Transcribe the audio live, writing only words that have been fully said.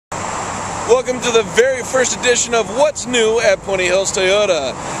Welcome to the very first edition of What's New at Puente Hills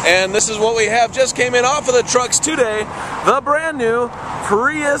Toyota. And this is what we have just came in off of the trucks today, the brand new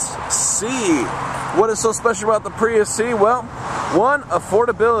Prius C. What is so special about the Prius C? Well, one,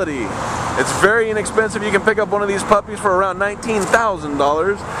 affordability. It's very inexpensive. You can pick up one of these puppies for around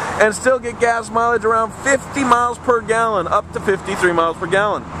 $19,000 and still get gas mileage around 50 miles per gallon, up to 53 miles per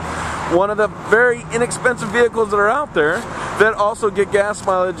gallon. One of the very inexpensive vehicles that are out there that also get gas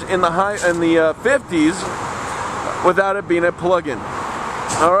mileage in the 50s without it being a plug-in.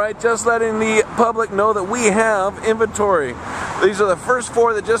 Alright, just letting the public know that we have inventory. These are the first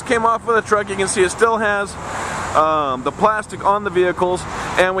four that just came off of the truck. You can see it still has the plastic on the vehicles,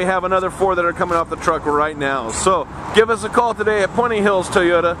 and we have another four that are coming off the truck right now. So give us a call today at Puente Hills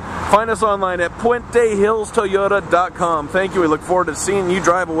Toyota. Find us online at puentehillstoyota.com. Thank you. We look forward to seeing you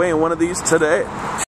drive away in one of these today.